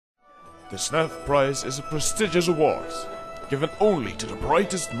The SNAF Prize is a prestigious award, given only to the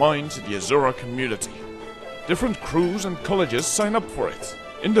brightest minds in the Asura community. Different crews and colleges sign up for it,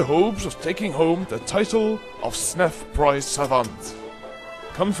 in the hopes of taking home the title of SNAF Prize Savant.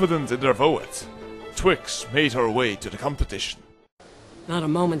 Confident in their vote, Twixx made her way to the competition. Not a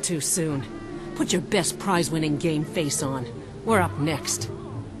moment too soon. Put your best prize-winning game face on. We're up next.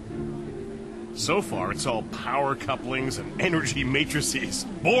 So far, it's all power couplings and energy matrices.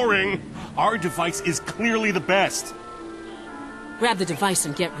 Boring! Our device is clearly the best. Grab the device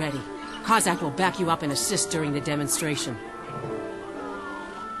and get ready. Kozak will back you up and assist during the demonstration.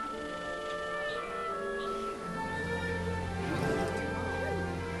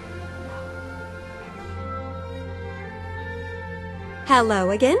 Hello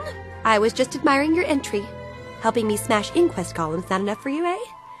again. I was just admiring your entry. Helping me smash inquest columns not enough for you, eh?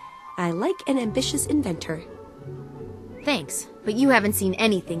 I like an ambitious inventor. Thanks, but you haven't seen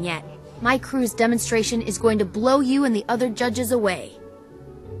anything yet. My crew's demonstration is going to blow you and the other judges away.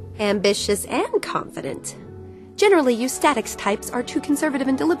 Ambitious and confident. Generally, you statics types are too conservative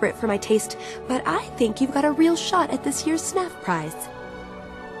and deliberate for my taste, but I think you've got a real shot at this year's SNAF prize.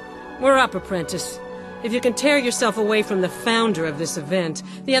 We're up, apprentice. If you can tear yourself away from the founder of this event,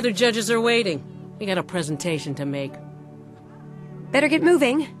 the other judges are waiting. We got a presentation to make. Better get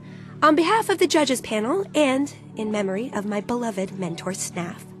moving. On behalf of the judges panel, and in memory of my beloved mentor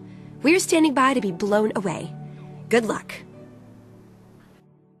SNAF, we're standing by to be blown away. Good luck.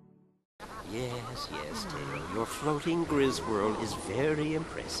 Yes, Tail. Your floating Grisworld is very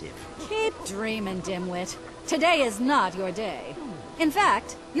impressive. Keep dreaming, dimwit. Today is not your day. In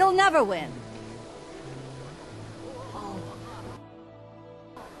fact, you'll never win.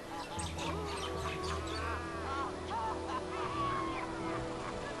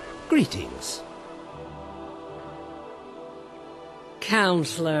 Greetings.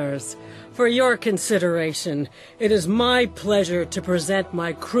 Counselors, for your consideration, it is my pleasure to present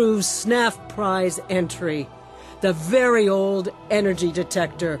my crew's SNAF Prize entry, the Very Old Energy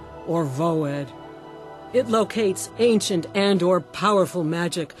Detector, or VOED. It locates ancient and/or powerful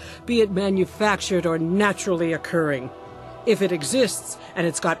magic, be it manufactured or naturally occurring. If it exists and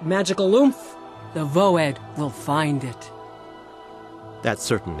it's got magical oomph, the VOED will find it. That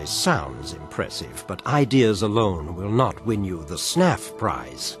certainly sounds impressive, but ideas alone will not win you the SNAF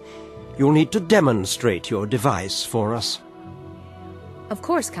prize. You'll need to demonstrate your device for us. Of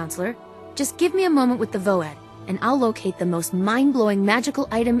course, Counselor. Just give me a moment with the VOED, and I'll locate the most mind-blowing magical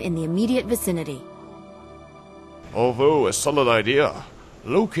item in the immediate vicinity. Although a solid idea,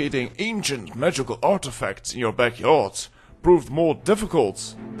 locating ancient magical artifacts in your backyard proved more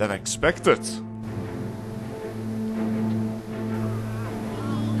difficult than expected.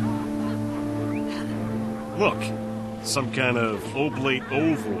 Look, some kind of oblate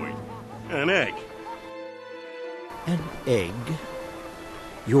ovoid. An egg. An egg?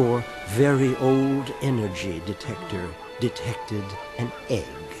 Your very old energy detector detected an egg.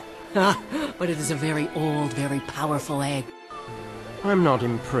 But it is a very old, very powerful egg. I'm not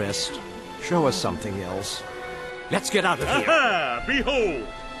impressed. Show us something else. Let's get out of here. Aha! Behold!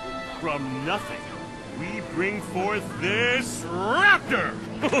 From nothing, we bring forth this raptor!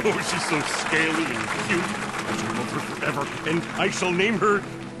 Oh, she's so scaly and cute. I shall love her forever, and I shall name her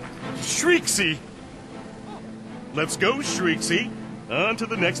Shriexy. Let's go, Shriexy. On to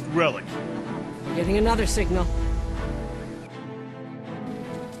the next relic. We're getting another signal.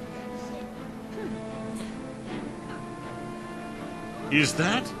 Is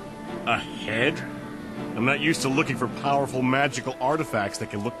that a head? I'm not used to looking for powerful magical artifacts that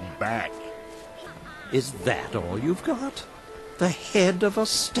can look back. Is that all you've got? The head of a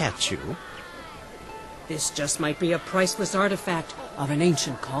statue? This just might be a priceless artifact of an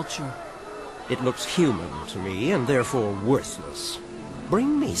ancient culture. It looks human to me, and therefore worthless.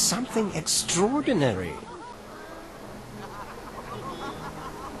 Bring me something extraordinary.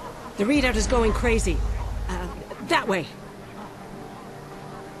 The readout is going crazy. That way.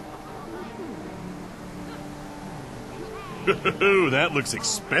 That looks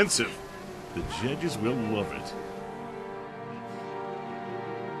expensive. The judges will love it.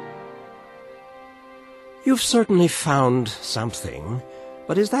 You've certainly found something,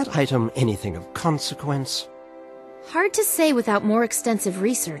 but is that item anything of consequence? Hard to say without more extensive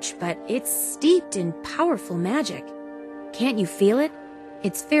research, but it's steeped in powerful magic. Can't you feel it?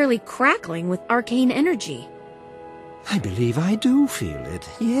 It's fairly crackling with arcane energy. I believe I do feel it,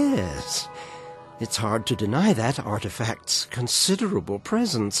 yes. It's hard to deny that artifact's considerable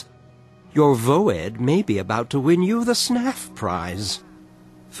presence. Your VOED may be about to win you the SNAF prize.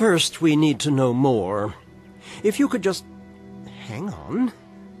 First, we need to know more. If you could just hang on.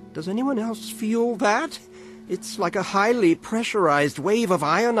 Does anyone else feel that? It's like a highly pressurized wave of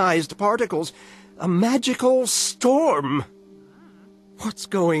ionized particles. A magical storm. What's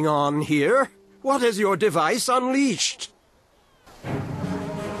going on here? What has your device unleashed?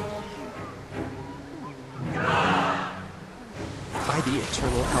 By the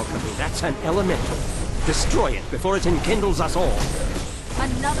eternal alchemy, that's an elemental. Destroy it before it enkindles us all.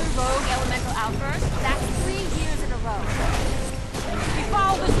 Another rogue elemental outburst? That's 3 years in a row. We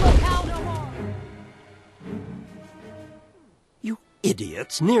follow this locale no more! You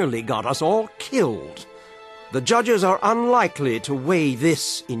idiots nearly got us all killed. The judges are unlikely to weigh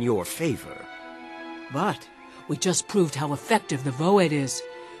this in your favor. But we just proved how effective the Voed is.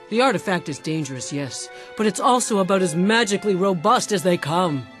 The artifact is dangerous, yes, but it's also about as magically robust as they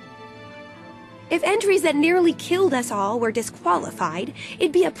come. If entries that nearly killed us all were disqualified,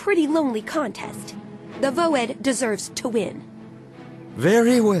 it'd be a pretty lonely contest. The Voed deserves to win.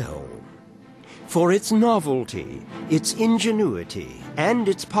 Very well. For its novelty, its ingenuity, and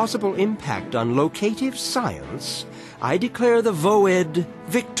its possible impact on locative science, I declare the Voed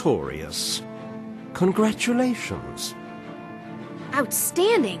victorious. Congratulations.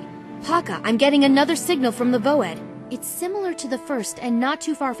 Outstanding! Paka, I'm getting another signal from the Voed. It's similar to the first and not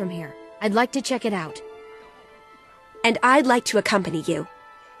too far from here. I'd like to check it out. And I'd like to accompany you.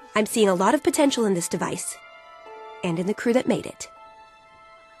 I'm seeing a lot of potential in this device. And in the crew that made it.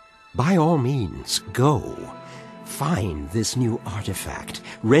 By all means, go. Find this new artifact,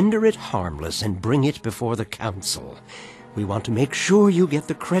 render it harmless, and bring it before the Council. We want to make sure you get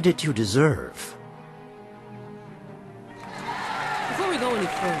the credit you deserve. Before we go any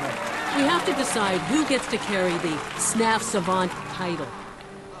further, we have to decide who gets to carry the Snaf Savant title.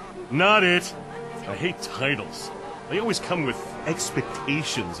 Not it. I hate titles. They always come with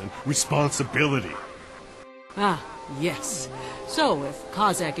expectations and responsibility. Ah, yes. So, if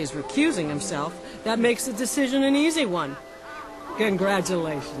Kozak is recusing himself, that makes the decision an easy one.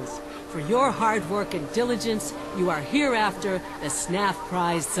 Congratulations. For your hard work and diligence, you are hereafter the Snaf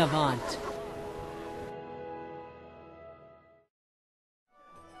Prize Savant.